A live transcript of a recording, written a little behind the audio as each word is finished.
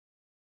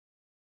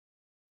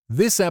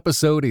This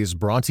episode is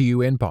brought to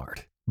you in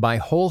part by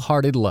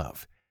Wholehearted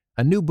Love,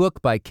 a new book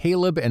by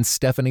Caleb and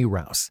Stephanie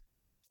Rouse.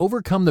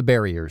 Overcome the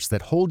barriers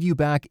that hold you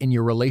back in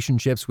your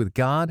relationships with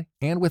God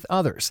and with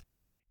others,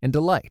 and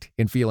delight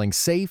in feeling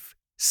safe,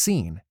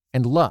 seen,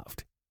 and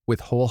loved with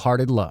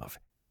Wholehearted Love.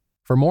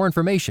 For more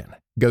information,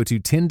 go to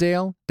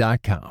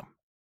Tyndale.com.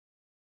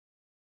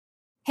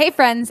 Hey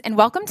friends, and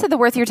welcome to the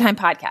Worth Your Time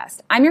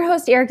podcast. I'm your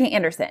host, Erica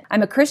Anderson.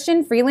 I'm a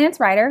Christian freelance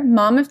writer,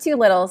 mom of two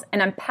littles,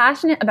 and I'm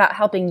passionate about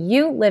helping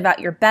you live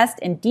out your best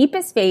and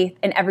deepest faith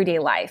in everyday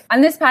life.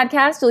 On this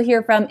podcast, you'll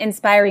hear from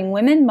inspiring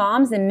women,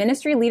 moms, and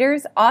ministry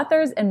leaders,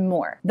 authors, and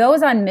more.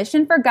 Those on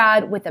mission for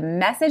God with a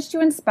message to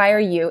inspire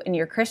you in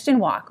your Christian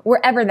walk,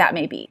 wherever that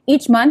may be.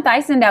 Each month, I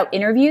send out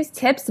interviews,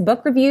 tips,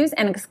 book reviews,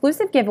 and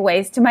exclusive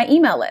giveaways to my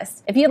email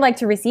list. If you'd like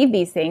to receive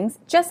these things,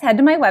 just head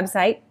to my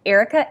website,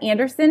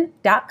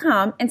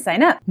 ericaanderson.com, and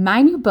sign up.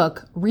 My new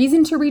book,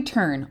 Reason to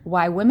Return: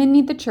 Why Women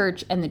Need the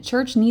Church and the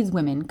Church Needs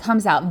Women,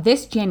 comes out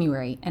this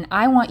January, and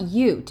I want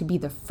you to be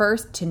the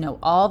first to know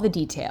all the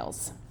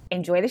details.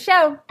 Enjoy the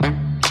show.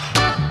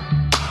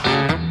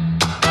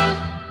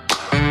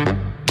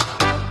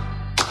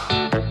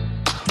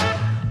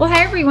 Well,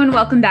 hi everyone.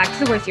 Welcome back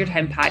to the Worth Your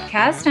Time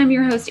podcast. I'm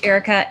your host,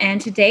 Erica, and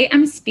today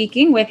I'm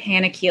speaking with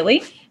Hannah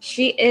Keeley.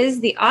 She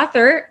is the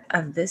author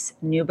of this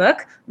new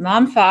book,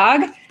 Mom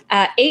Fog: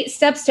 8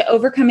 Steps to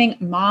Overcoming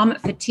Mom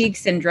Fatigue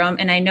Syndrome.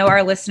 And I know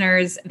our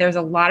listeners, there's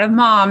a lot of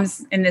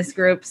moms in this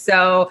group.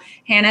 So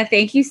Hannah,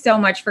 thank you so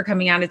much for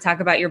coming on to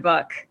talk about your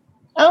book.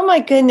 Oh my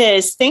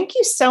goodness. Thank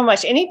you so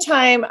much.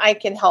 Anytime I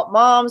can help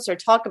moms or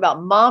talk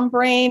about mom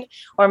brain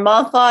or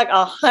mom fog,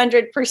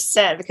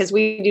 100%, because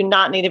we do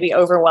not need to be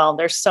overwhelmed.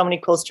 There's so many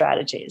cool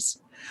strategies.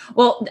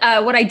 Well,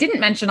 what I didn't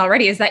mention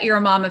already is that you're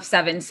a mom of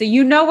 7. So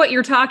you know what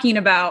you're talking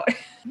about.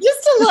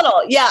 Just a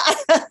little. Yeah.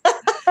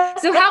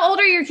 So how old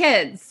are your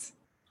kids?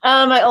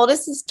 My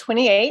oldest is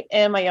 28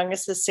 and my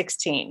youngest is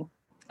 16.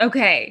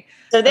 Okay.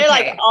 So they're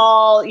like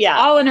all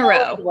in a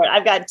row.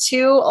 I've got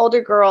 2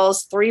 older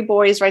girls, 3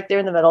 boys right there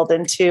in the middle,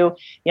 then 2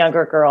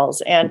 younger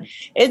girls. And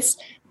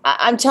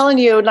I'm telling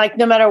you, like,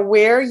 no matter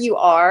where you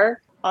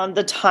are on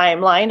the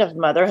timeline of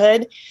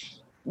motherhood,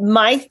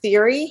 my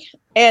theory,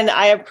 and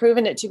I have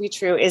proven it to be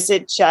true, is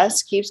it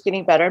just keeps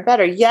getting better and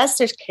better. Yes,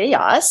 there's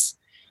chaos.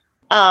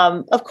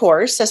 Of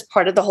course, that's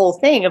part of the whole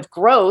thing of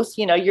growth.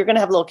 You know, you're going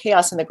to have a little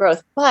chaos in the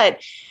growth, but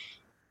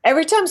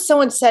every time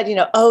someone said,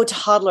 oh,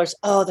 toddlers,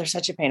 oh, they're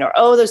such a pain, or,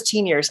 oh, those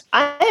teen years,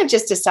 I have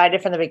just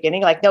decided from the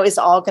beginning, like, no, it's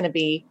all going to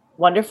be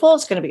wonderful.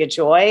 It's going to be a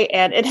joy.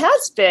 And it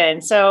has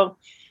been. So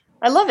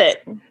I love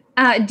it.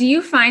 Do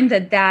you find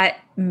that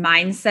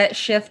mindset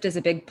shift is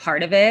a big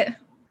part of it?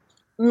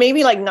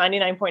 Maybe like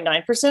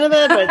 99.9% of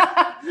it, but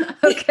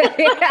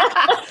okay.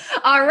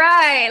 All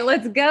right,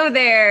 let's go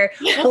there.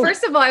 Well,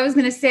 first of all, I was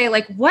going to say,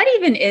 like, what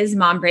even is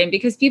mom brain?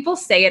 Because people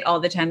say it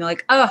all the time. They're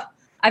like, oh,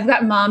 I've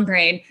got mom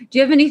brain. Do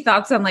you have any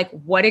thoughts on like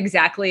what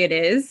exactly it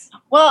is?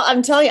 Well,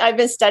 I'm telling you, I've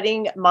been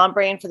studying mom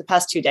brain for the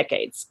past 2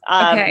 decades.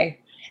 Okay.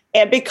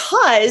 And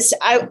because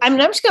I'm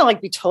just going to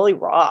like be totally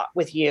raw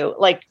with you.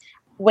 Like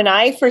when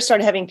I first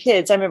started having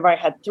kids, I remember I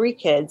had 3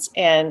 kids,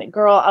 and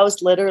girl, I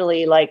was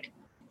literally like,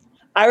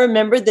 I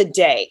remember the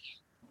day.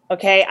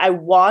 Okay. I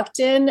walked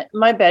in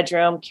my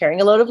bedroom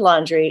carrying a load of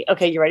laundry.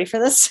 Okay. You ready for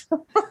this?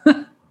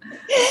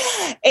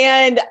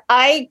 And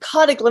I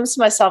caught a glimpse of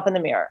myself in the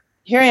mirror.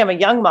 Here I am, a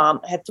young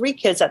mom. I had 3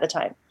 kids at the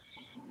time.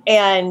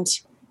 And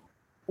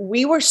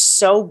we were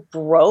so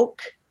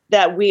broke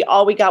that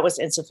all we got was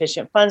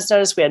insufficient funds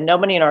notice. We had no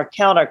money in our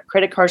account. Our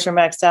credit cards were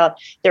maxed out.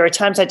 There were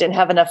times I didn't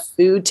have enough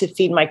food to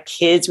feed my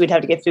kids. We'd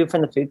have to get food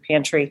from the food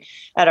pantry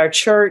at our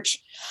church.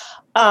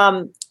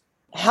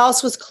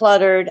 House was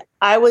cluttered.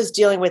 I was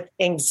dealing with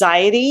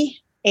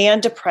anxiety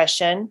and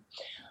depression.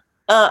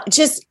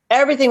 Just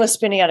everything was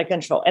spinning out of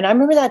control. And I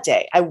remember that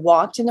day I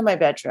walked into my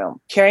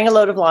bedroom carrying a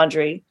load of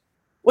laundry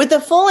with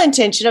the full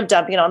intention of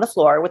dumping it on the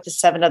floor with the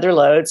 7 other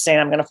loads, saying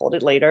I'm going to fold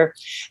it later.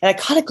 And I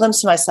caught a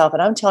glimpse of myself.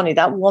 And I'm telling you,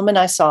 that woman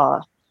I saw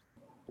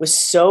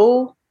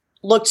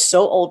looked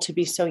so old to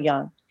be so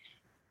young,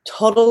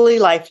 totally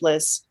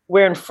lifeless,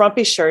 wearing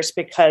frumpy shirts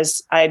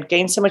because I had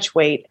gained so much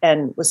weight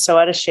and was so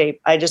out of shape.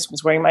 I just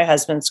was wearing my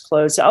husband's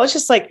clothes. I was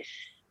just like,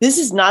 this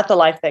is not the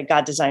life that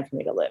God designed for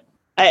me to live.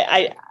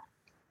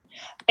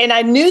 And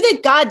I knew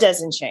that God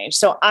doesn't change.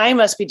 So I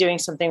must be doing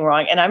something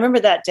wrong. And I remember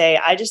that day,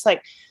 I just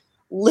like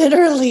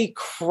literally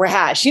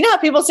crashed. You know how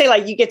people say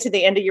like you get to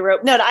the end of your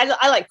rope? No,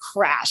 I like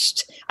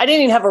crashed. I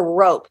didn't even have a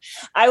rope.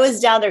 I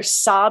was down there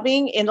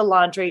sobbing in the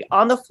laundry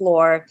on the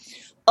floor,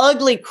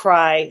 ugly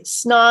cry,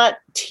 snot,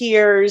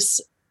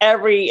 tears,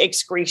 every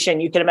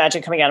excretion you can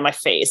imagine coming out of my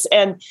face,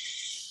 and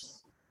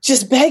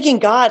just begging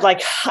God,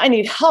 like, I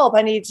need help.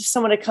 I need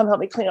someone to come help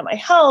me clean up my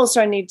house,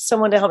 or I need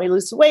someone to help me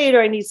lose weight,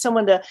 or I need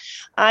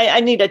I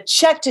need a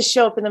check to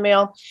show up in the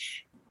mail.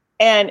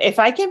 And if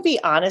I can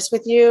be honest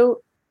with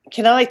you,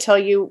 can I tell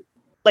you,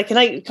 like, can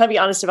I be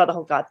honest about the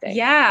whole God thing?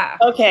 Yeah.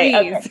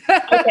 Okay.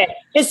 Okay.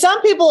 And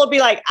some people will be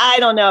like, I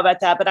don't know about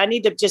that, but I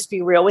need to just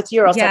be real with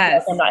you, or else I feel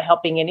like I'm not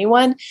helping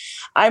anyone.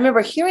 I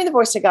remember hearing the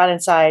voice of God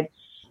inside.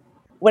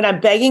 when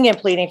I'm begging and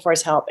pleading for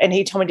his help, and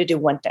he told me to do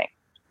one thing.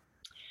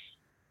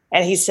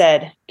 And he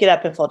said, get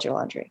up and fold your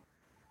laundry.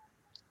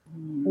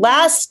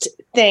 Last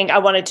thing I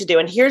wanted to do,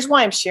 and here's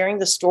why I'm sharing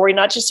the story,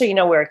 not just so you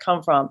know where it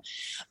come from,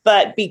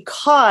 but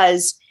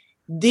because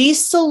the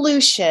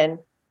solution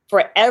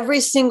for every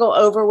single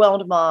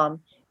overwhelmed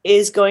mom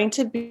is going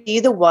to be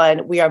the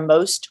one we are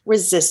most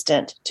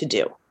resistant to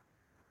do.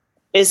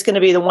 It's going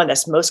to be the one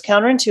that's most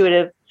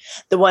counterintuitive,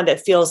 the one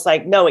that feels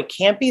like, no, it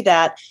can't be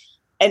that.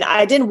 And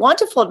I didn't want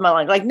to fold my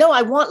laundry. Like, no,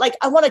 I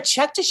want a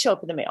check to show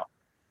up in the mail.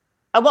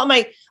 I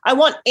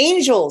want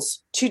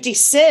angels to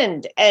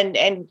descend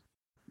and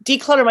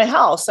declutter my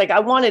house. Like, I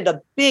wanted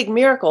a big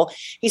miracle.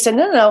 He said,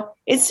 no,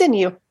 it's in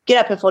you.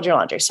 Get up and fold your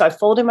laundry. So I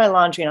folded my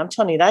laundry, and I'm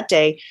telling you, that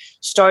day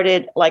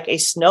started like a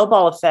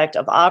snowball effect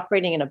of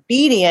operating in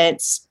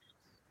obedience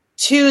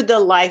to the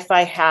life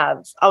I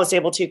have. I was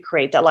able to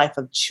create that life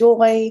of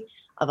joy,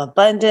 of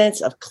abundance,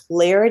 of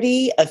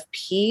clarity, of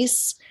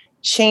peace.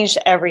 Changed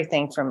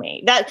everything for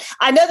me. That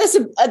I know this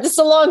is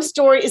a long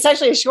story. It's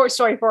actually a short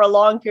story for a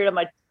long period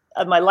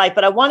of my life,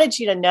 but I wanted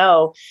you to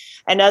know,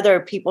 and other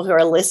people who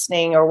are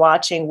listening or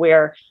watching,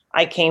 where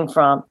I came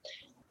from.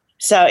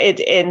 So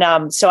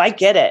so I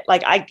get it.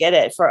 Like, I get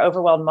it for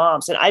overwhelmed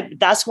moms. And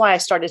that's why I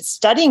started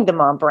studying the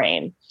mom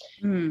brain.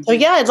 Mm-hmm. So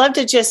yeah, I'd love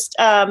to just,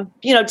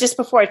 just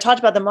before I talked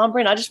about the mom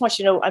brain, I just want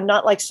you to know, I'm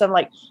not like some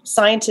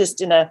scientist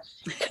in a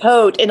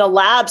coat in a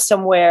lab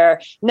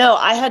somewhere. No,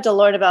 I had to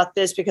learn about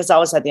this because I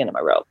was at the end of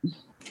my rope.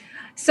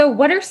 So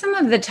what are some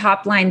of the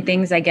top line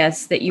things, I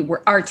guess, that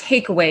are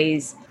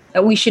takeaways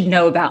that we should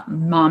know about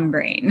mom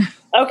brain?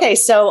 Okay,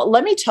 so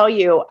let me tell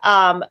you,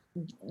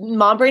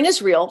 mom brain is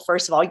real.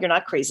 First of all, you're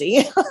not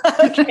crazy.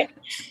 Okay.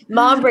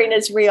 Mom brain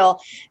is real.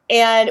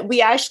 And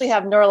we actually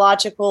have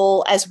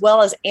neurological as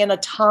well as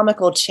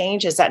anatomical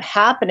changes that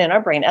happen in our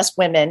brain as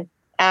women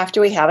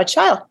after we have a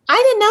child. I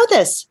didn't know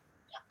this.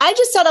 I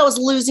just thought I was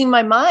losing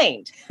my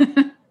mind.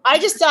 I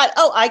just thought,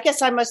 I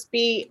guess I must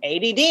be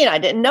ADD. And I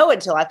didn't know it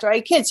until after I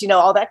had kids,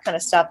 all that kind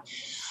of stuff.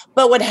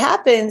 But what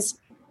happens,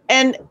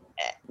 and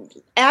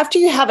after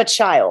you have a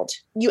child,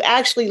 you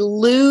actually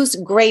lose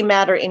gray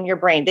matter in your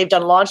brain. They've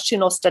done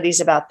longitudinal studies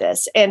about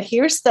this. And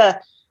here's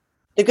the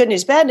good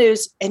news, bad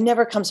news, it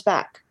never comes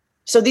back.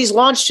 So these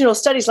longitudinal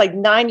studies, like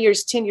 9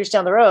 years, 10 years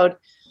down the road,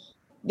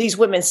 these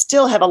women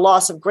still have a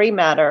loss of gray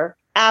matter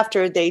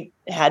after they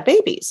had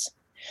babies.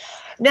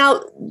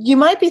 Now, you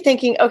might be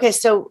thinking, okay,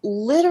 so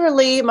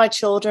literally my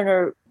children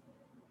are,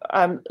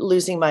 I'm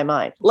losing my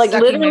mind. Like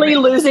literally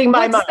losing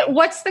my mind.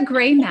 What's the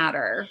gray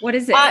matter? What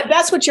is it?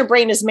 That's what your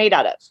brain is made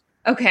out of.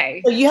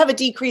 Okay. So you have a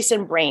decrease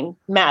in brain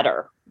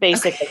matter,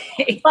 basically.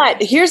 Okay.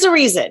 But here's the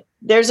reason.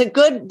 There's a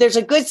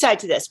good side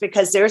to this,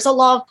 because there's a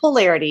law of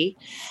polarity.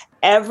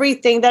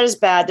 Everything that is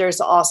bad,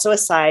 there's also a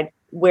side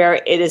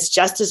where it is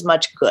just as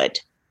much good.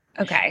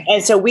 Okay.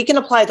 And so we can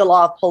apply the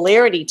law of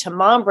polarity to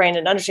mom brain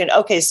and understand,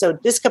 okay, so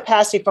this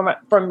capacity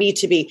for me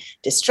to be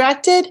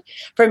distracted,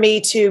 for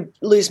me to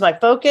lose my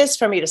focus,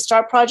 for me to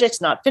start projects,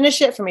 not finish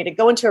it, for me to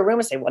go into a room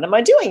and say, what am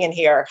I doing in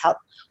here?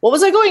 What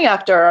was I going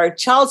after? Our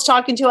child's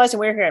talking to us and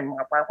we're hearing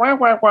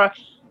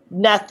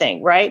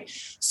nothing, right?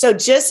 So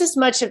just as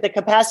much of the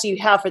capacity you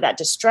have for that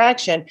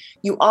distraction,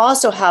 you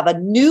also have a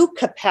new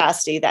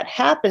capacity that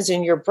happens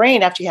in your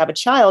brain after you have a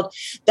child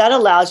that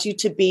allows you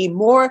to be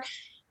more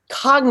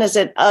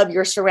cognizant of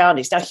your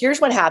surroundings. Now, here's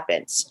what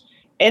happens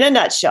in a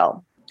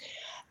nutshell.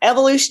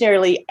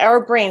 Evolutionarily, our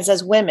brains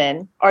as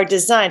women are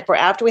designed for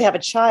after we have a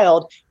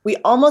child, we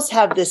almost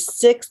have this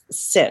sixth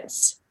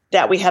sense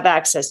that we have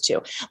access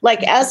to.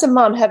 Like as a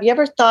mom, have you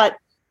ever thought,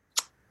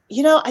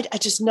 I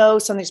just know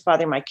something's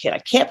bothering my kid. I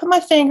can't put my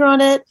finger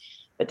on it,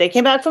 but they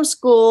came back from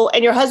school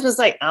and your husband's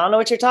like, I don't know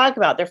what you're talking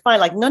about. They're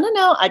fine. Like,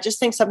 no. I just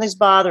think something's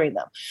bothering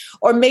them.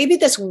 Or maybe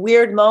this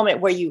weird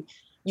moment where you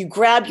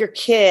grab your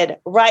kid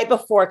right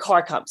before a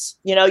car comes,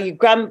 you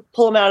grab them,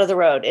 pull them out of the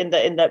road in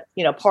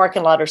the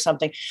parking lot or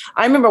something.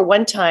 I remember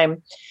one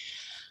time,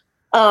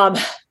 I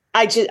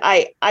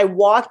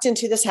walked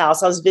into this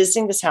house. I was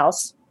visiting this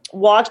house,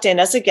 walked in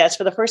as a guest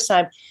for the first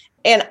time.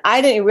 And I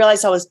didn't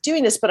realize I was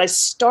doing this, but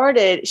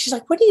she's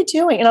like, what are you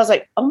doing? And I was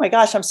like, oh my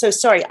gosh, I'm so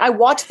sorry. I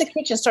walked to the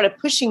kitchen, started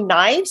pushing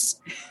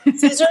knives,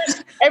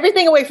 scissors,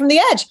 everything away from the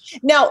edge.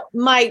 Now,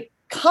 my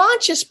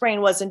conscious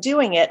brain wasn't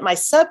doing it. My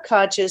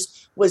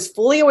subconscious was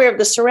fully aware of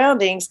the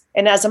surroundings.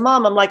 And as a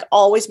mom, I'm like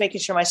always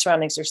making sure my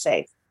surroundings are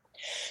safe.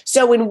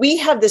 So when we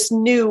have this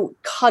new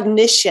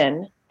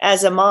cognition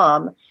as a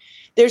mom,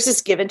 there's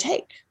this give and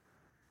take.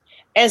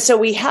 And so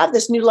we have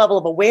this new level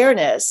of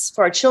awareness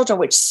for our children,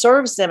 which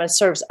serves them and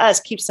serves us,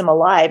 keeps them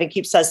alive and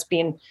keeps us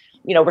being,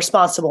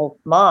 responsible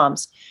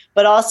moms.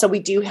 But also we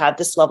do have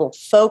this level of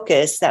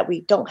focus that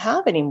we don't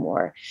have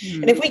anymore.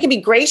 And if we can be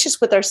gracious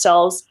with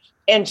ourselves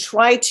and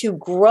try to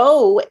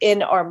grow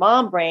in our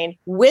mom brain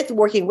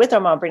working with our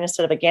mom brain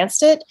instead of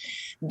against it,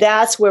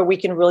 that's where we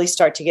can really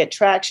start to get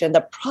traction.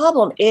 The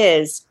problem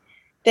is,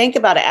 think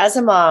about it, as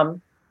a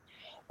mom,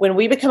 when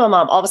we become a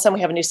mom, all of a sudden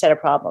we have a new set of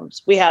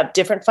problems. We have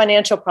different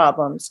financial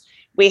problems.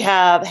 We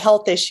have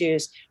health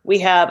issues. We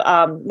have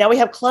now we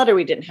have clutter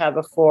we didn't have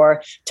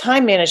before,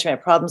 time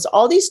management problems.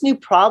 All these new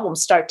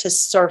problems start to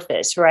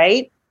surface,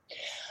 right?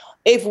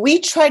 If we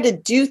try to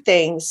do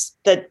things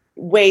the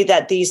way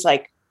that these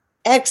like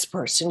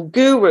experts and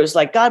gurus,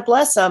 like God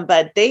bless them,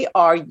 but they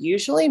are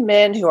usually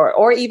men who are,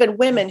 or even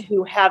women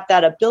who have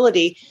that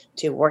ability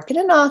to work in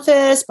an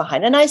office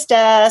behind a nice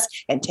desk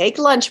and take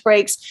lunch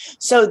breaks.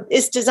 So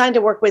it's designed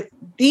to work with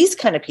these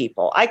kind of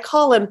people. I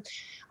call them,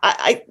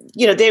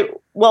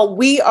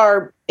 we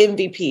are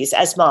MVPs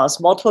as moms,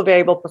 multiple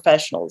variable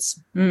professionals.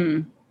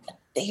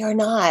 They are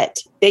not.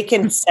 They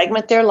can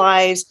segment their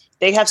lives.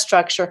 They have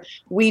structure.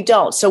 We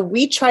don't. So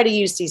we try to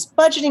use these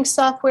budgeting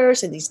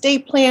softwares and these day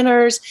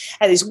planners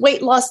and these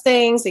weight loss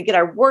things and get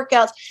our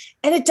workouts,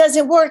 and it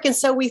doesn't work. And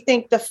so we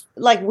think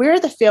we're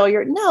the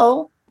failure.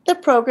 No, the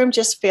program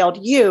just failed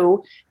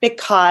you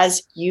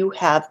because you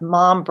have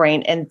mom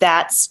brain, and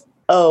that's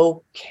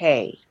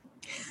okay.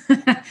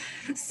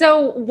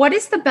 So what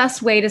is the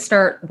best way to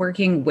start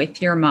working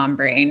with your mom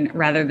brain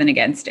rather than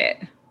against it?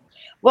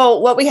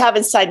 Well, what we have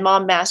inside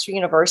Mom Mastery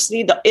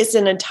University is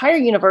an entire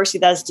university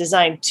that's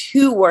designed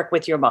to work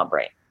with your mom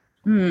brain.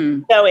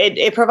 So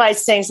it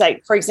provides things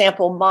like, for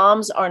example,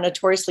 moms are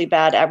notoriously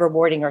bad at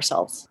rewarding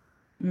ourselves.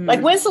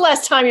 Like, when's the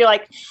last time you're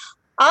like,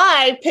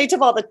 I picked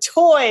up all the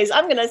toys,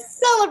 I'm going to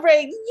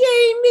celebrate,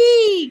 yay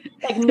me.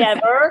 Like,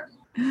 never.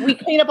 We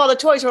clean up all the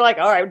toys. We're like,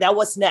 all right, now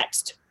what's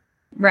next?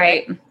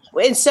 Right.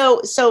 And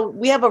so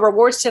we have a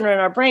reward center in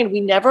our brain. We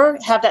never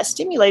have that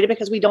stimulated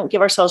because we don't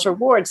give ourselves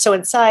rewards. So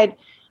inside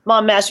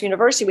Mom Master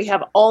University, we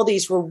have all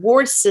these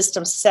reward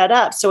systems set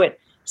up. So it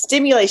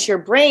stimulates your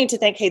brain to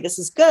think, hey, this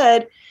is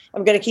good.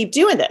 I'm going to keep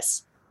doing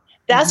this.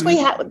 That's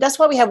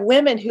why we have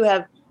women who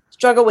have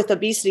struggled with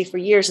obesity for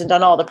years and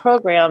done all the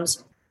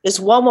programs. This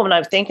one woman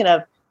I'm thinking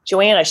of,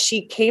 Joanna,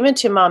 she came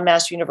into Mom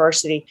Master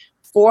University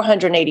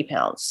 480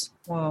 pounds.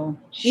 Whoa.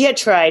 She had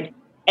tried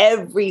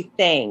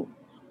everything,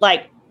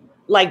 like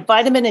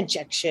vitamin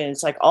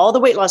injections, like all the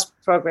weight loss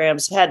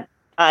programs, had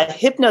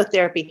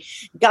hypnotherapy,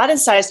 got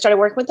inside, started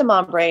working with the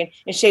mom brain,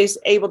 and she was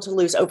able to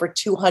lose over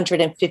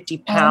 250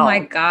 pounds. Oh my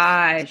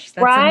gosh.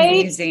 That's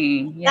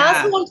amazing. Yeah.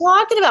 That's what I'm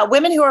talking about.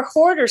 Women who are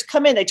hoarders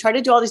come in, they try to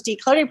do all these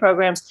decluttering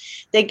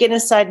programs. They get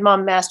inside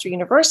Mom Master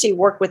University,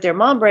 work with their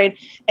mom brain.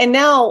 And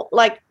now,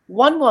 like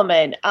one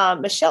woman,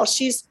 Michelle,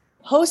 she's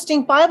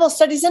hosting Bible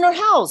studies in her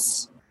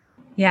house.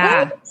 Yeah.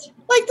 Right?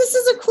 Like, this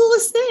is the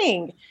coolest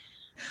thing.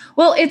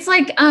 Well, it's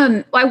like,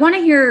 I want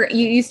to hear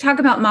you talk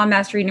about Mom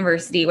Master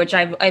University, which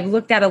I've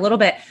looked at a little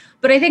bit,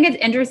 but I think it's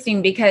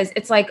interesting because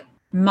it's like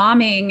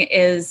momming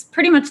is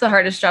pretty much the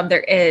hardest job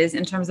there is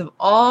in terms of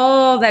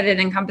all that it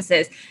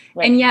encompasses.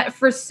 Right. And yet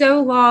for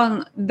so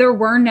long, there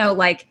were no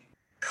like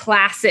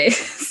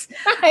classes.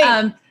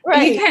 Right.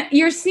 Right.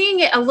 You're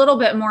seeing it a little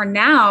bit more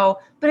now,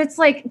 but it's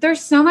like,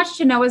 there's so much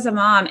to know as a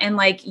mom, and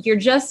like, you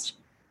just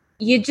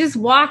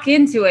walk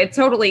into it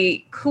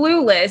totally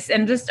clueless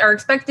and just are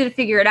expected to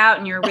figure it out.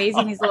 And you're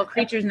raising these little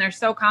creatures and they're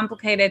so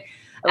complicated.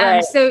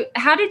 Right. So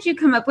how did you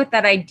come up with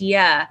that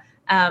idea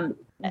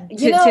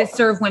to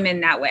serve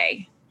women that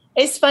way?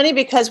 It's funny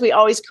because we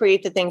always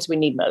create the things we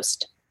need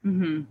most.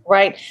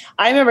 Right.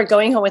 I remember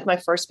going home with my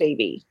first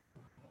baby,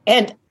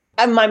 and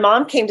my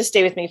mom came to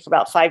stay with me for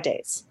about 5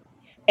 days.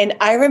 And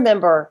I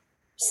remember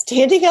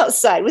standing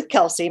outside with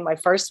Kelsey, my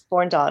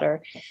firstborn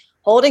daughter,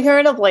 holding her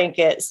in a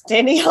blanket,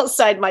 standing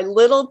outside my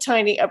little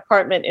tiny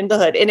apartment in the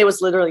hood. And it was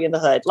literally in the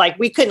hood. Like,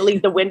 we couldn't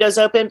leave the windows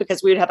open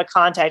because we would have a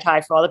contact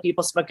high from all the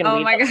people smoking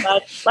weed. My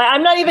God. Like,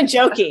 I'm not even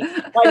joking.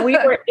 Like, we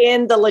were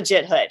in the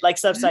legit hood, like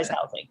subsidized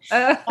housing.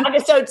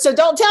 So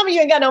don't tell me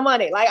you ain't got no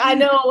money. Like, I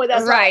know what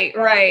that's right.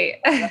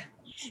 Like. Right.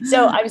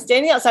 So I'm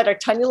standing outside our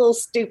tiny little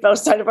stoop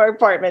outside of our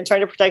apartment,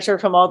 trying to protect her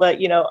from all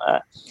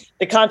the,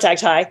 the contact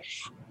high.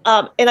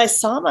 And I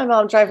saw my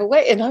mom drive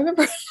away, and I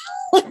remember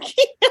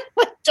looking at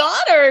my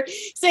daughter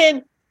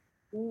saying,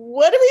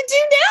 what do we do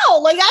now?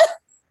 Like,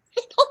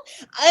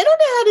 I don't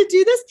know how to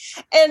do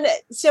this. And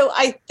so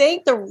I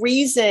think the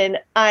reason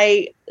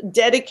I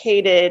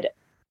dedicated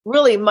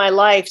really my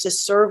life to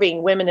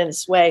serving women in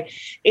this way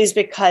is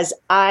because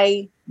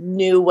I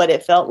knew what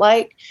it felt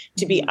like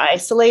to be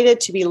isolated,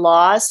 to be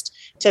lost,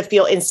 to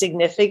feel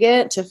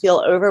insignificant, to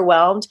feel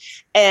overwhelmed.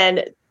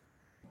 And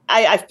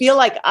I feel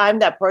like I'm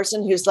that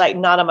person who's like,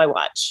 not on my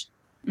watch.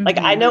 Like,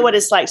 I know what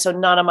it's like. So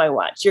not on my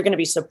watch. You're going to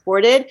be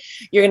supported.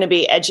 You're going to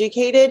be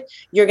educated.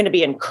 You're going to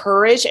be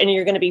encouraged. And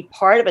you're going to be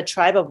part of a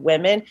tribe of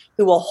women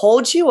who will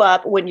hold you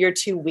up when you're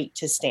too weak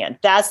to stand.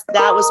 That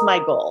was my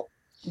goal.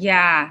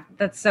 Yeah,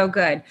 that's so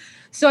good.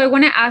 So I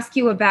want to ask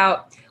you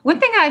about one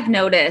thing I've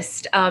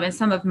noticed in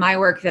some of my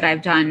work that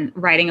I've done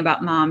writing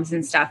about moms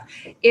and stuff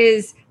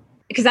is,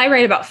 because I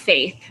write about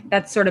faith.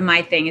 That's sort of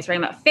my thing, is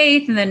writing about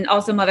faith, and then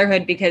also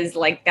motherhood, because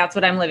like that's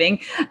what I'm living.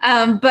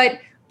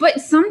 But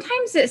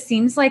sometimes it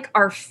seems like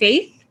our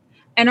faith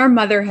and our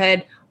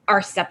motherhood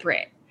are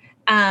separate.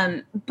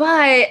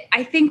 But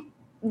I think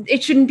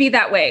it shouldn't be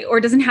that way, or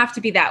it doesn't have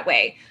to be that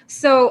way.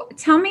 So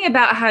tell me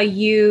about how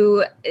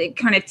you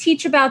kind of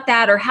teach about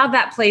that, or how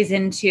that plays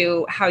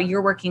into how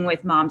you're working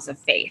with moms of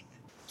faith.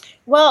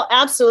 Well,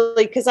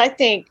 absolutely. Because I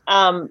think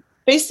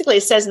basically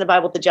it says in the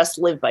Bible, the just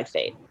live by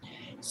faith.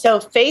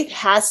 So faith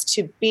has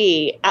to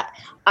be,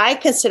 I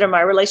consider my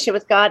relationship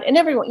with God, and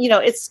everyone,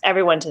 it's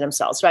everyone to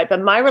themselves, right?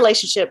 But my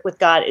relationship with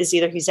God is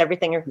either he's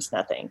everything or he's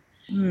nothing.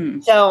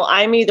 So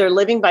I'm either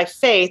living by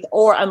faith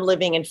or I'm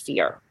living in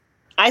fear.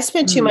 I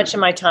spend too much of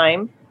my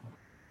time,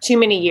 too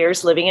many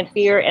years living in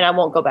fear, and I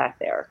won't go back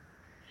there.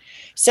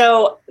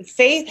 So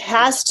faith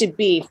has to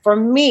be, for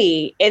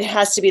me, it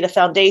has to be the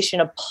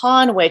foundation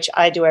upon which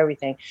I do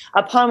everything,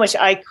 upon which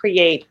I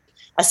create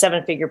a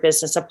 7-figure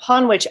business,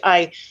 upon which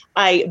I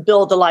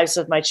build the lives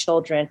of my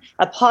children,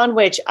 upon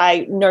which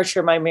I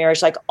nurture my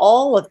marriage. Like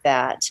all of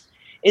that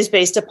is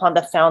based upon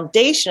the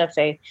foundation of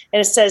faith.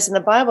 And it says in the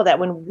Bible that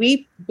when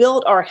we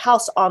build our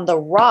house on the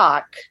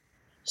rock,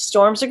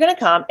 storms are going to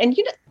come. And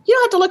you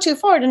don't have to look too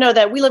far to know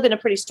that we live in a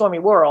pretty stormy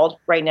world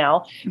right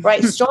now,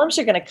 right? Storms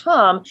are going to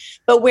come.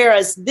 But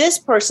whereas this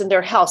person,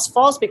 their house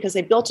falls because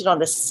they built it on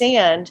the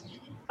sand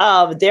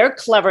of their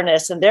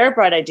cleverness and their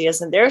bright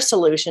ideas and their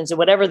solutions and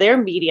whatever their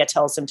media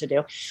tells them to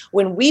do.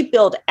 When we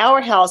build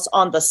our house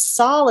on the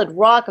solid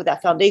rock of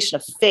that foundation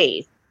of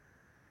faith,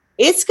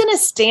 it's going to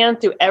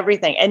stand through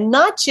everything. And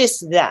not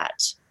just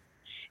that,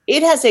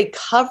 it has a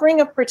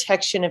covering of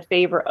protection and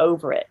favor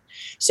over it.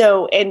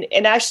 So,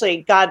 and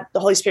actually God, the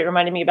Holy Spirit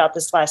reminded me about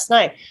this last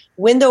night.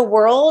 When the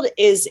world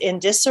is in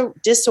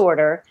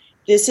disorder,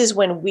 this is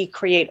when we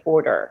create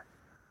order.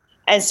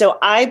 And so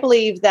I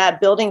believe that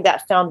building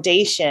that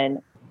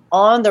foundation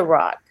on the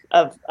rock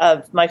of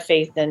my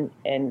faith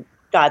in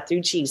God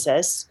through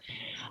Jesus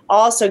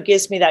also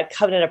gives me that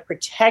covenant of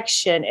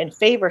protection and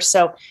favor.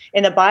 So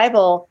in the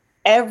Bible,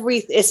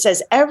 it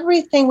says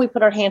everything we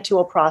put our hand to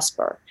will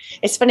prosper.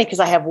 It's funny because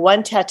I have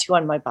one tattoo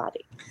on my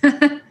body,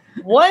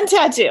 one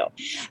tattoo,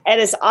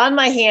 and it's on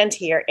my hand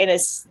here, and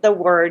it's the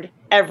word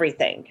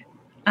everything.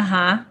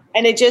 And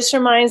it just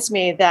reminds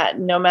me that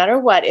no matter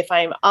what, if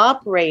I'm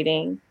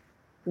operating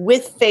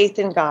with faith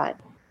in God,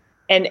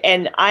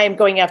 and I am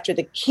going after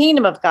the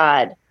kingdom of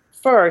God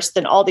first,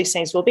 then all these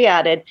things will be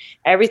added.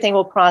 Everything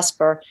will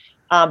prosper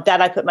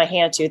that I put my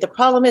hand to. The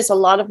problem is a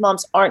lot of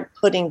moms aren't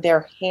putting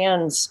their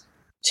hands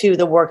to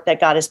the work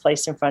that God has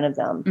placed in front of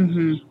them.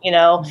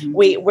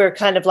 We're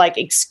kind of like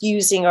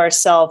excusing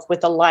ourselves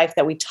with a life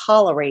that we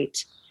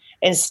tolerate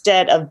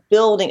instead of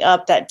building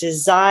up that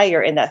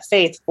desire and that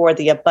faith for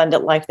the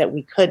abundant life that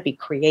we could be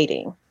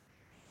creating.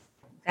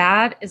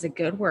 That is a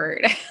good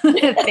word.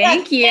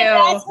 Thank you.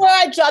 That's where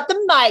I dropped the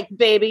mic,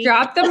 baby.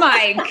 Drop the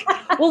mic.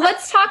 Well,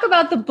 let's talk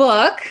about the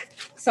book.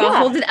 So I'll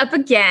hold it up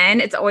again.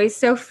 It's always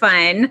so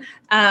fun.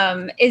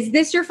 Is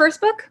this your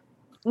first book?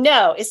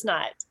 No, it's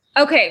not.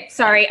 Okay.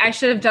 Sorry. I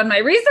should have done my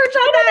research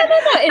on that.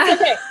 No,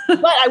 it's okay.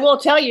 But I will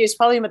tell you, it's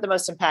probably the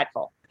most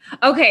impactful.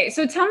 Okay.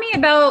 So tell me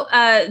about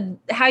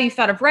how you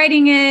thought of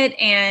writing it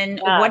and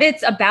what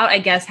it's about, I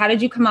guess. How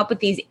did you come up with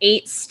these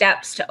 8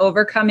 steps to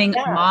overcoming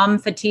mom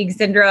fatigue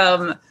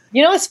syndrome?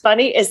 You know what's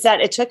funny is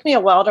that it took me a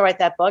while to write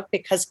that book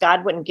because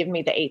God wouldn't give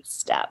me the 8th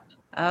step.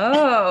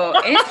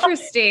 Oh,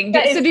 interesting.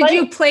 So did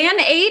you plan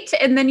 8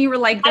 and then you were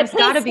like, there's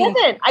got to be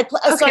 7. I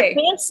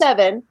planned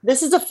 7.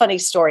 This is a funny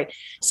story.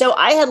 So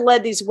I had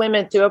led these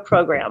women through a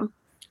program,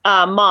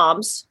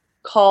 moms,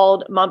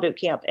 called Mom Boot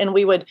Camp. And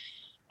we would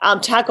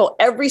tackle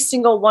every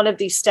single one of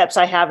these steps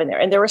I have in there.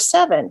 And there were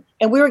 7.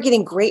 And we were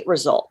getting great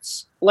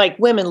results, like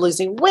women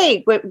losing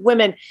weight,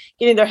 women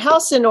getting their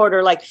house in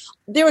order. Like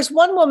there was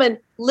one woman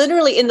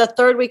literally in the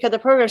 3rd week of the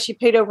program, she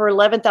paid over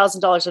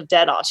 $11,000 of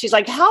debt off. She's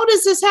like, how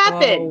does this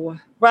happen? Whoa.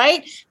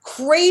 Right?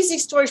 Crazy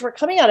stories were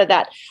coming out of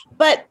that.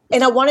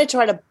 And I wanted to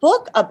write a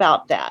book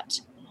about that.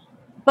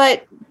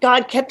 But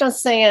God kept on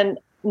saying,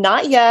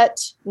 not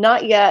yet,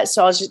 not yet.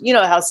 So I was just,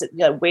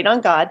 wait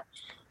on God.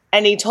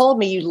 And he told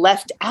me you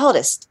left out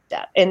a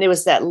step. And it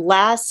was that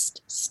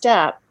last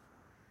step.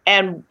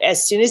 And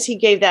as soon as he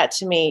gave that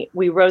to me,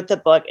 we wrote the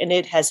book, and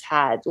it has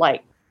had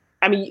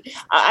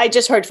I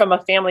just heard from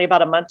a family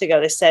about a month ago.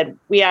 They said,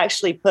 we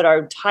actually put our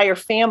entire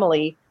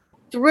family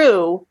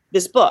through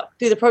this book,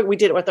 through the program. We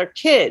did it with our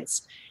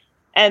kids,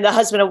 and the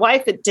husband and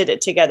wife that did it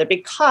together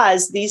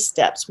because these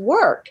steps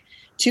work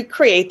to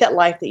create that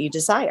life that you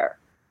desire.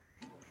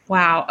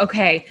 Wow.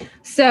 Okay.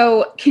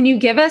 So can you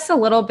give us a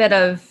little bit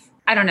of,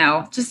 I don't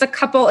know, just a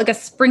couple, like a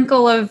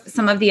sprinkle of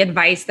some of the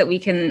advice that we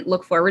can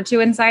look forward to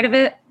inside of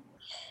it?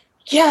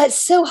 Yeah, it's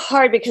so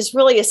hard because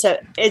really it's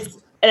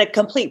a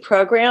complete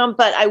program.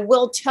 But I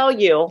will tell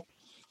you,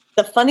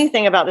 the funny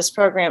thing about this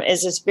program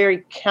is it's very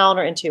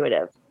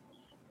counterintuitive.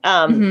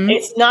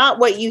 It's not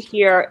what you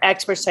hear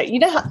experts say.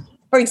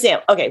 For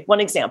example,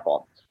 one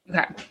example.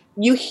 Okay.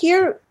 You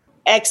hear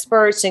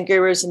experts and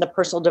gurus in the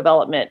personal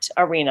development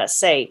arena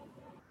say,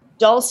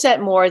 don't set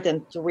more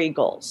than 3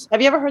 goals.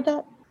 Have you ever heard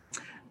that?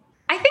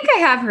 I think I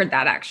have heard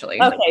that actually.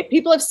 Okay.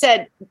 People have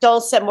said,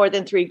 don't set more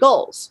than 3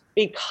 goals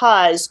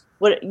because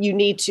what you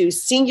need to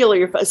singular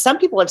your focus. Some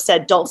people have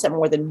said, don't set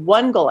more than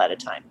 1 goal at a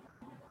time.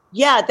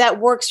 Yeah, that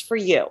works for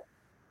you.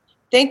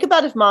 Think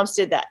about if moms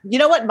did that. You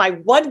know what? My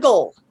 1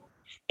 goal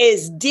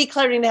is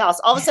decluttering the house.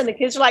 All of a sudden the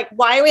kids are like,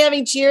 why are we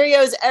having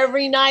Cheerios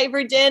every night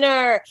for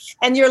dinner?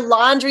 And your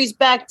laundry's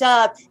backed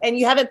up and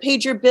you haven't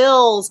paid your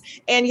bills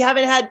and you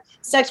haven't had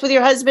sex with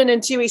your husband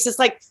in 2 weeks. It's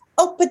like,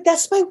 oh, but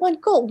that's my one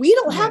goal. We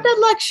don't have that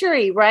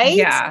luxury, right?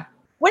 Yeah.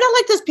 We're not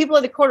like those people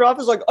in the corner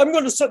office like, I'm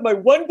going to set my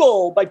one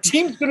goal. My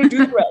team's going to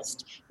do the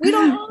rest. We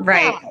don't have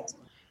that.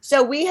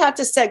 So we have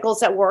to set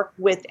goals that work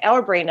with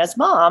our brain as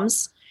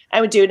moms,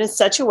 and we do it in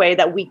such a way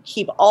that we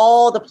keep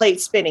all the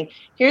plates spinning.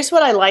 Here's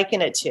what I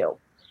liken it to.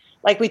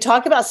 Like we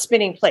talk about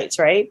spinning plates,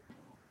 right?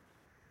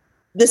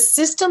 The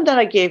system that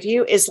I give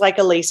you is like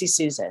a Lazy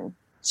Susan.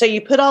 So you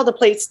put all the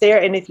plates there,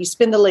 and if you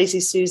spin the Lazy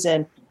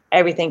Susan,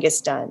 everything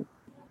gets done.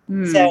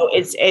 So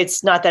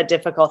it's not that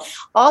difficult.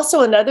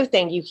 Also, another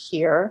thing you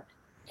hear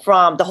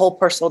from the whole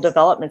personal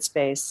development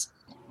space,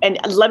 and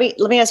let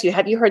me ask you,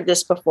 have you heard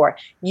this before?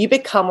 You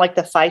become like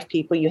the 5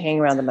 people you hang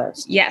around the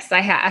most. Yes, I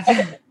have.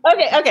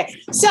 Okay.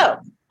 So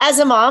as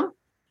a mom,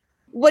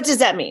 what does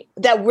that mean?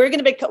 That we're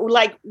going to be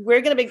like,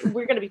 we're going to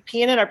be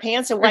peeing in our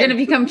pants and we're going to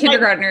become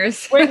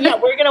kindergartners. We're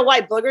going to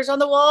wipe boogers on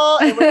the wall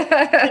and we're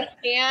going to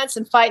pants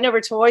and fighting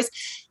over toys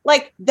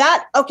like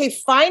that. Okay.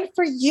 Fine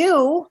for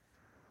you.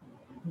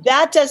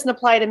 That doesn't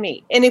apply to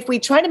me. And if we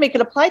try to make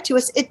it apply to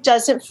us, it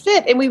doesn't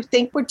fit. And we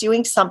think we're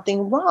doing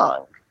something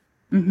wrong.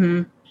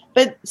 Mm-hmm.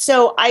 But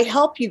so I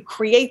help you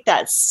create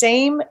that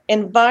same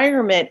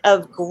environment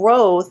of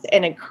growth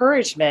and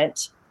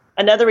encouragement.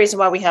 Another reason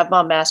why we have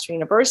Mom Mastery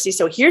University.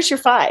 So here's your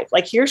 5,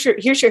 like here's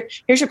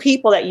your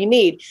people that you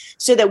need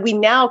so that we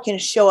now can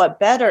show up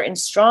better and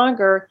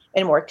stronger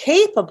and more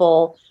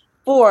capable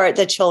for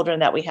the children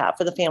that we have,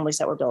 for the families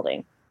that we're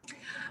building.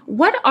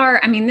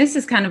 This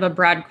is kind of a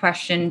broad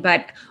question,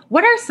 but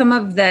what are some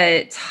of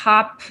the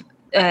top,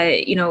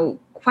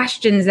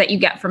 questions that you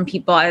get from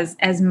people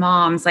as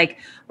moms? Like,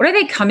 what are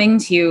they coming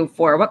to you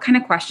for? What kind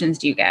of questions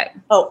do you get?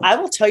 Oh, I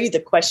will tell you the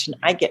question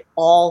I get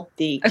all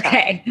the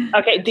time.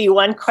 Okay. The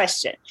one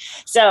question.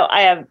 So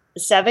I have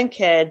 7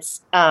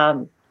 kids.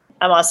 I'm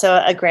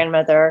also a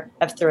grandmother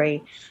of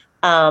 3.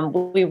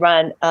 We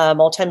run I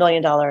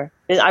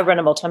run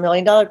a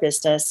multi-million-dollar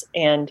business,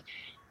 and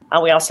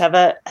we also have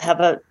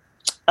a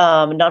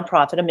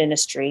nonprofit, a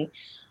ministry.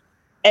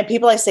 And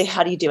people, I say,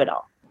 how do you do it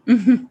all?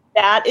 Mm-hmm.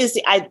 That is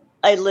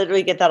I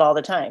literally get that all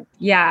the time.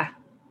 Yeah.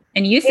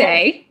 And you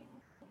say,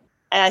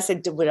 and I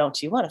said, well, don't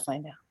you want to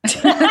find out?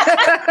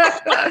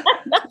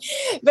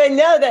 But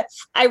no, that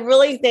I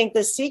really think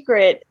the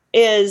secret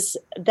is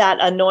that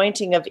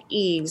anointing of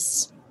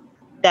ease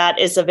that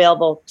is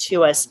available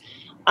to us.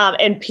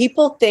 And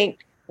people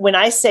think when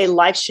I say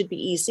life should be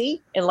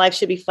easy and life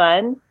should be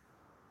fun,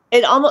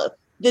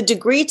 the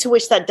degree to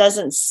which that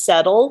doesn't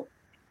settle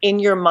in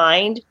your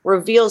mind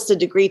reveals the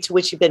degree to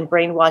which you've been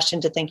brainwashed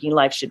into thinking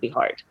life should be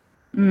hard.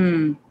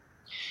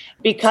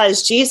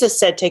 Because Jesus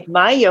said, take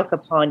my yoke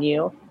upon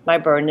you. My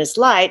burden is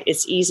light.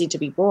 It's easy to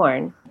be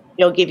borne.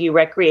 It'll give you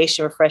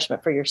recreation,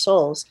 refreshment for your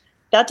souls.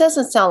 That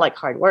doesn't sound like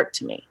hard work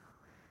to me.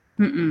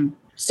 Mm-mm.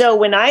 So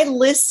when I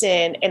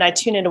listen and I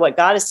tune into what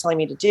God is telling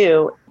me to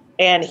do,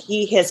 and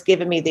he has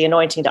given me the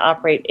anointing to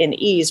operate in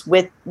ease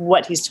with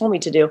what he's told me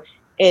to do,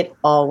 it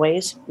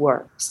always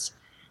works.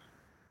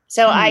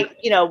 So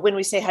when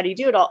we say, how do you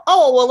do it all?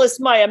 Oh, well, it's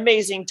my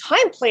amazing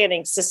time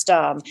planning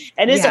system.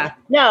 And it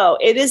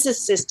is a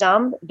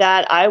system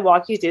that I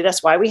walk you through.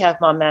 That's why we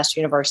have Mom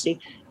Mastery University,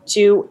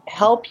 to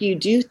help you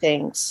do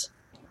things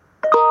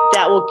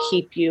that will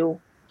keep you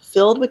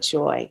filled with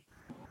joy,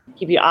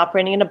 keep you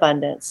operating in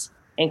abundance,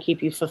 and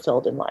keep you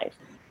fulfilled in life.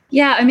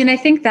 Yeah. I mean, I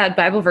think that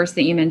Bible verse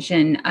that you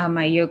mentioned,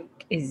 my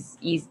yoke is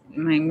easy.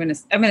 I'm going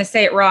to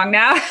say it wrong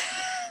now.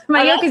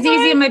 My yoke is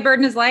easy and my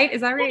burden is light.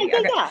 Is that right?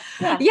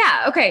 Okay.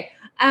 Yeah. Okay.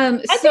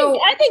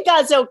 I think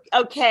God's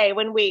okay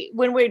when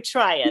we're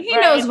trying. He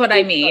knows what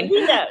I mean.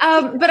 He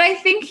knows. But I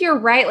think you're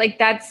right. Like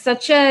that's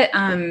such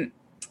a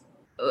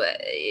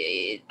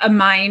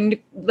mind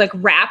like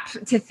wrap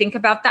to think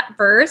about that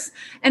verse.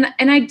 And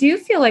I do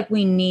feel like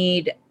we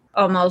need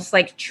almost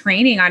like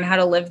training on how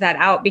to live that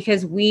out,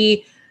 because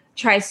we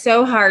try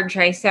so hard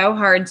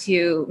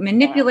to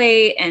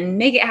manipulate and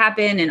make it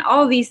happen and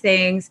all these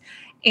things.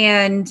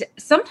 And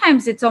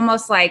sometimes it's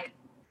almost like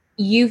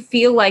you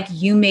feel like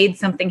you made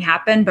something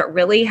happen, but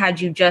really had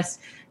you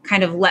just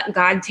kind of let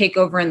God take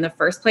over in the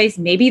first place,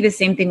 maybe the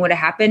same thing would have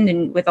happened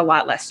and with a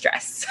lot less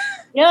stress.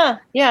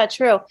 Yeah,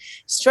 true.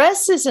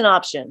 Stress is an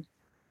option.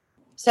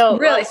 So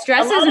really,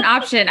 stress is an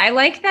option. I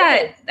like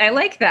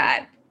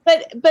that.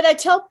 But I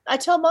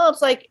tell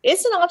moms, like,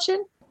 it's an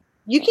option.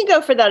 You can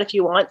go for that if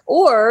you want,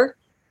 or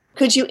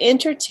could you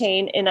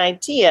entertain an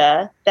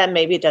idea that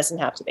maybe it doesn't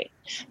have to be?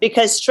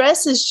 Because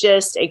stress is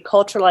just a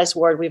culturalized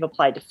word we've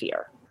applied to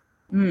fear.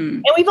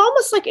 And we've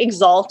almost like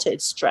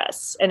exalted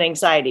stress and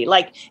anxiety.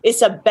 Like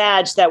it's a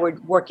badge that we're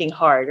working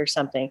hard or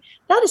something.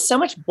 That is so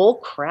much bull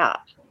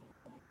crap.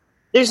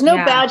 There's no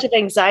badge of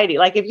anxiety.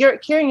 Like if you're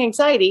carrying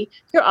anxiety,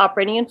 you're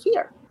operating in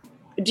fear.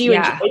 Do you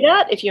enjoy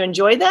that? If you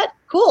enjoy that,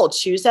 cool,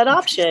 choose that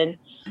option.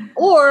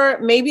 Or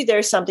maybe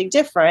there's something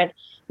different.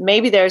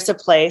 Maybe there's a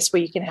place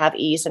where you can have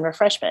ease and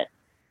refreshment.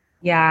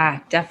 Yeah,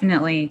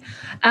 definitely.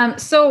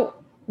 So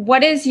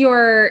what is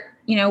your,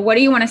 what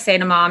do you want to say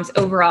to moms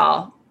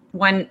overall?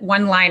 One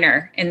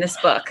liner in this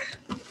book.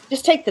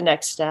 Just take the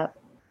next step.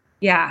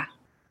 Yeah.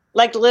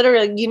 Like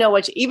literally,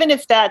 even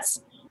if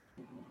that's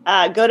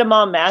go to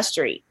Mom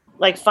Mastery,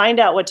 like find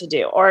out what to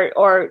do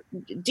or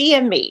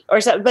DM me or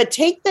something, but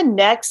take the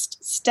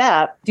next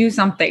step. Do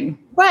something.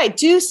 Right.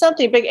 Do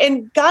something big.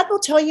 And God will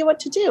tell you what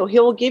to do. He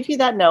will give you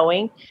that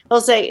knowing. He'll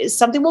say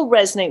something will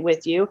resonate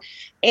with you.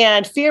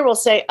 And fear will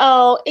say,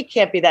 oh, it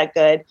can't be that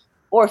good.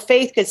 Or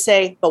faith could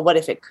say, but what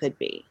if it could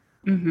be?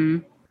 Mm-hmm.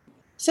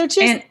 So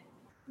just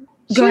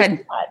go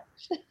ahead.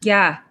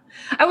 Yeah.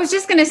 I was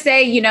just going to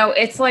say,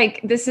 it's like,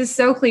 this is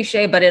so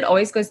cliche, but it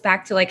always goes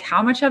back to like,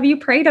 how much have you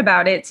prayed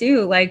about it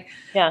too? Like,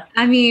 yeah.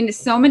 I mean,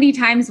 so many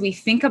times we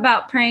think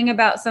about praying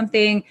about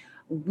something,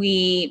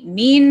 we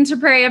mean to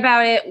pray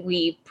about it,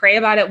 we pray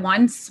about it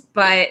once,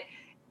 but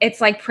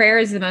it's like prayer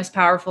is the most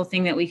powerful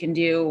thing that we can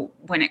do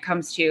when it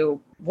comes to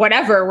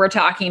whatever we're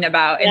talking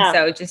about. Yeah. And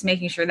so just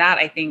making sure that,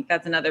 I think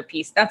that's another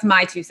piece. That's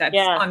my 2 cents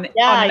on the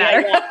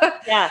matter.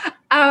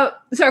 Yeah.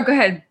 So go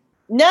ahead.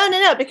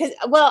 No, because,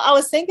 I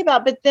was thinking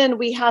about, but then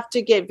we have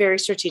to get very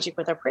strategic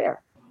with our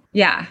prayer.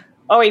 Yeah.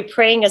 Are we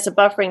praying as a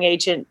buffering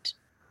agent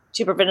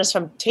to prevent us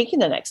from taking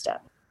the next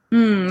step?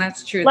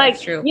 That's true.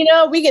 That's true.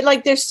 We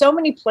get there's so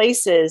many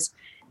places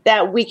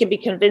that we can be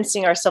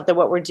convincing ourselves that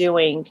what we're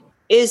doing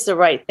is the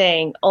right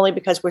thing only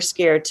because we're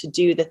scared to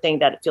do the thing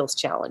that it feels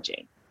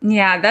challenging.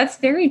 Yeah, that's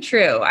very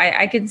true.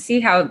 I can see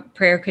how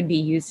prayer could be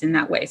used in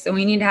that way. So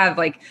we need to have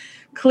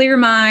clear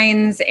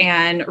minds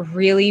and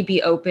really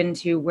be open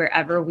to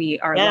wherever we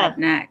are led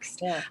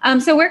next. Yeah.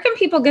 So where can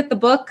people get the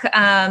book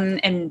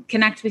and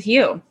connect with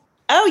you?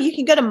 Oh, you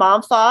can go to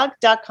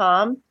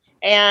momfog.com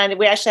and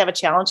we actually have a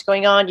challenge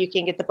going on. You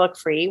can get the book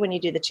free when you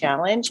do the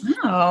challenge.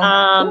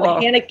 Oh,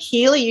 cool. Hannah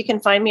Keeley, you can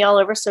find me all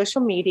over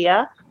social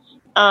media.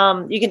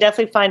 You can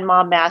definitely find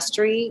Mom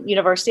Mastery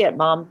University at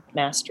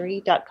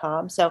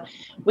mommastery.com. So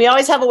we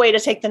always have a way to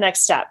take the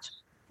next step.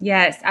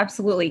 Yes,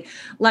 absolutely.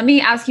 Let me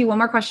ask you one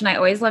more question. I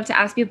always love to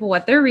ask people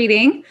what they're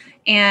reading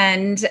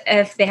and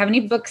if they have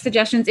any book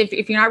suggestions.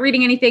 If you're not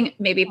reading anything,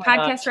 maybe a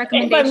podcast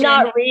recommendation. If I'm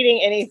not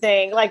reading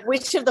anything,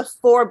 which of the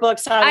 4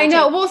 books I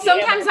know. Well,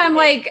 sometimes I'm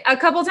a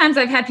couple times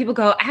I've had people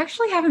go, I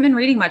actually haven't been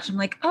reading much. I'm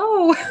like,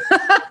 oh.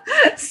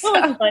 What's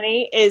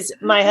funny is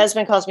my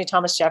husband calls me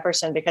Thomas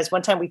Jefferson because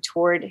one time we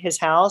toured his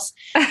house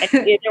and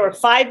there were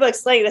 5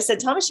 books later. I said,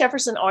 Thomas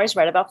Jefferson always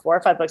read about 4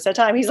 or 5 books at a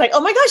time. He's like,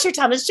 oh my gosh, you're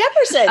Thomas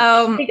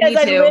Jefferson. Because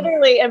I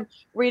literally am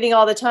reading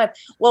all the time.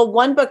 Well,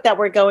 one book that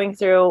we're going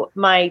through,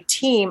 my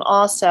team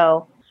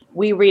also,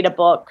 we read a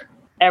book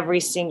every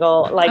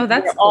single, we're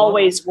cool.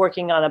 Always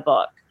working on a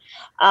book.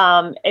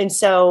 And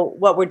so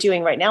what we're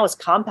doing right now is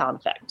Compound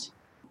Effect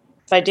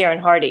by Darren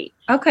Hardy.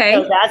 Okay.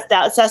 So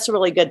that's a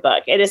really good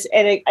book. It is.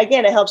 And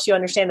it helps you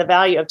understand the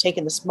value of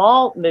taking the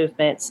small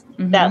movements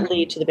that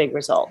lead to the big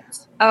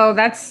results. Oh,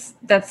 that's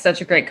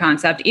such a great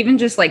concept. Even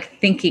just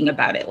thinking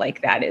about it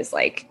like that is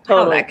totally.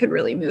 Oh, that could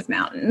really move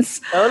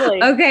mountains.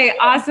 Totally. Okay.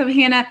 Awesome.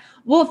 Hannah.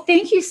 Well,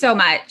 thank you so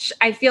much.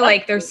 I feel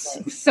like there's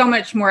so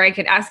much more I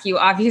could ask you,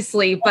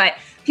 obviously, but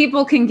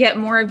people can get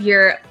more of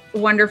your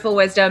wonderful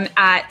wisdom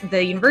at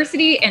the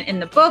university and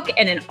in the book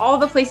and in all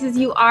the places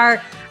you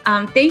are.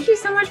 Thank you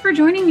so much for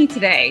joining me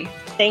today.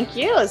 Thank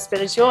you. It's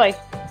been a joy.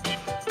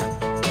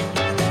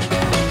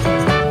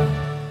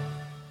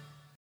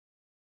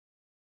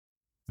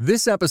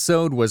 This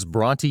episode was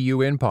brought to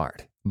you in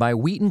part by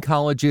Wheaton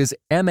College's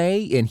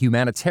MA in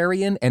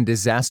Humanitarian and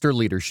Disaster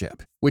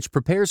Leadership, which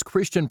prepares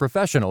Christian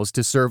professionals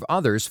to serve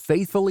others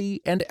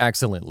faithfully and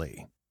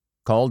excellently.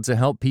 Called to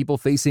help people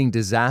facing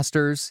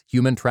disasters,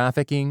 human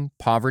trafficking,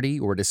 poverty,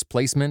 or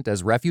displacement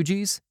as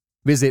refugees?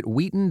 Visit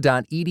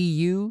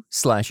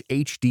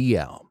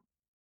wheaton.edu/HDL.